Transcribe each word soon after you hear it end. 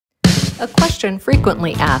A question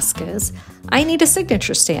frequently asked is, I need a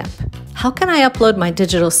signature stamp. How can I upload my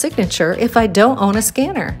digital signature if I don't own a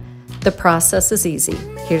scanner? The process is easy.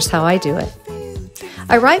 Here's how I do it.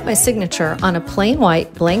 I write my signature on a plain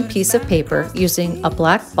white blank piece of paper using a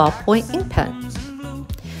black ballpoint ink pen.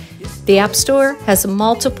 The App Store has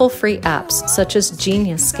multiple free apps such as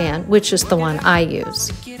Genius Scan, which is the one I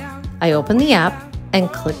use. I open the app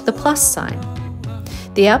and click the plus sign.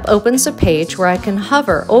 The app opens a page where I can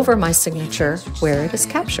hover over my signature where it is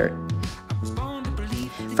captured.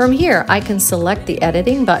 From here, I can select the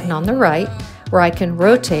editing button on the right where I can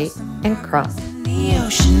rotate and crop.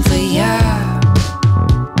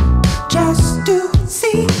 Just to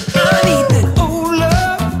see, I need that old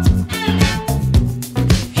love,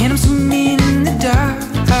 and I'm swimming in the dark.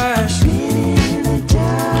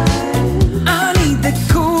 I need that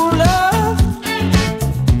cool love,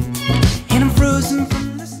 and I'm frozen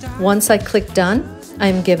from the start. Once I click Done, I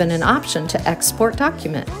am given an option to export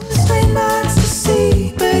document. Straight lines to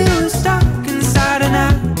see, but it was stuck inside and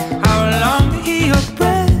out. How long to hear your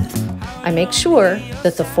breath? I make sure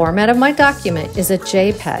that the format of my document is a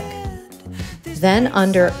JPEG. Then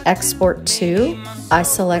under Export to, I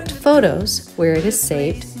select Photos where it is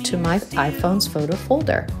saved to my iPhone's photo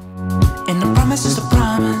folder. And the promise is a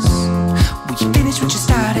promise. Will you finish what you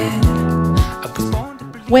started?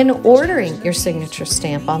 When ordering your signature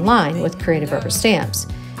stamp online with Creative Rubber Stamps,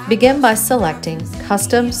 begin by selecting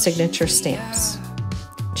Custom Signature Stamps.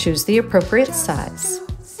 Choose the appropriate size.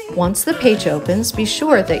 Once the page opens, be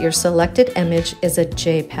sure that your selected image is a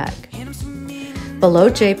JPEG. Below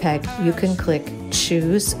JPEG, you can click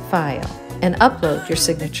Choose File and upload your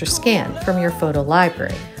signature scan from your photo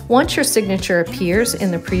library. Once your signature appears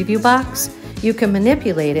in the preview box, you can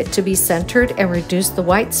manipulate it to be centered and reduce the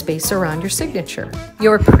white space around your signature.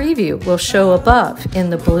 Your preview will show above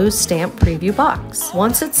in the blue stamp preview box.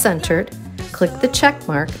 Once it's centered, click the check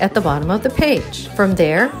mark at the bottom of the page. From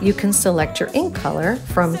there, you can select your ink color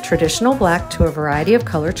from traditional black to a variety of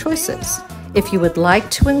color choices. If you would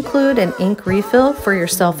like to include an ink refill for your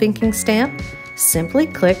self-inking stamp, simply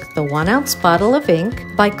click the 1 ounce bottle of ink.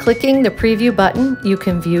 By clicking the preview button, you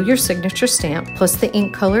can view your signature stamp plus the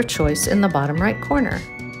ink color choice in the bottom right corner.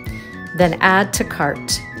 Then add to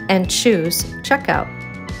cart and choose checkout.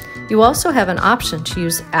 You also have an option to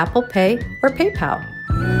use Apple Pay or PayPal.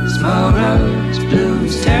 Small rose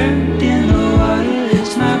blooms turned in the water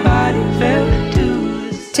as my body fell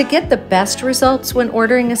to. To get the best results when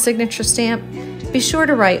ordering a signature stamp, be sure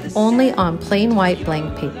to write only on plain white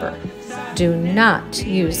blank paper. Do not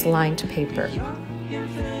use lined paper.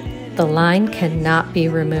 The line cannot be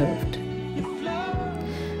removed.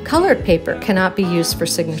 Colored paper cannot be used for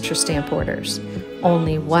signature stamp orders.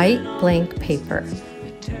 Only white blank paper.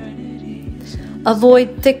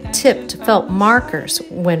 Avoid thick-tipped felt markers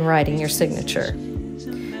when writing your signature.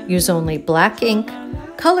 Use only black ink.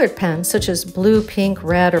 Colored pens such as blue, pink,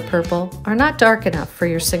 red, or purple are not dark enough for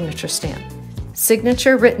your signature stamp.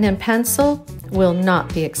 Signature written in pencil will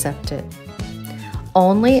not be accepted.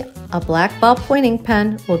 Only a black ballpoint ink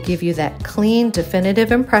pen will give you that clean,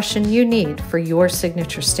 definitive impression you need for your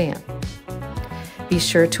signature stamp. Be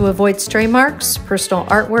sure to avoid stray marks, personal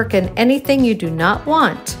artwork, and anything you do not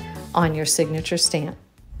want on your signature stamp.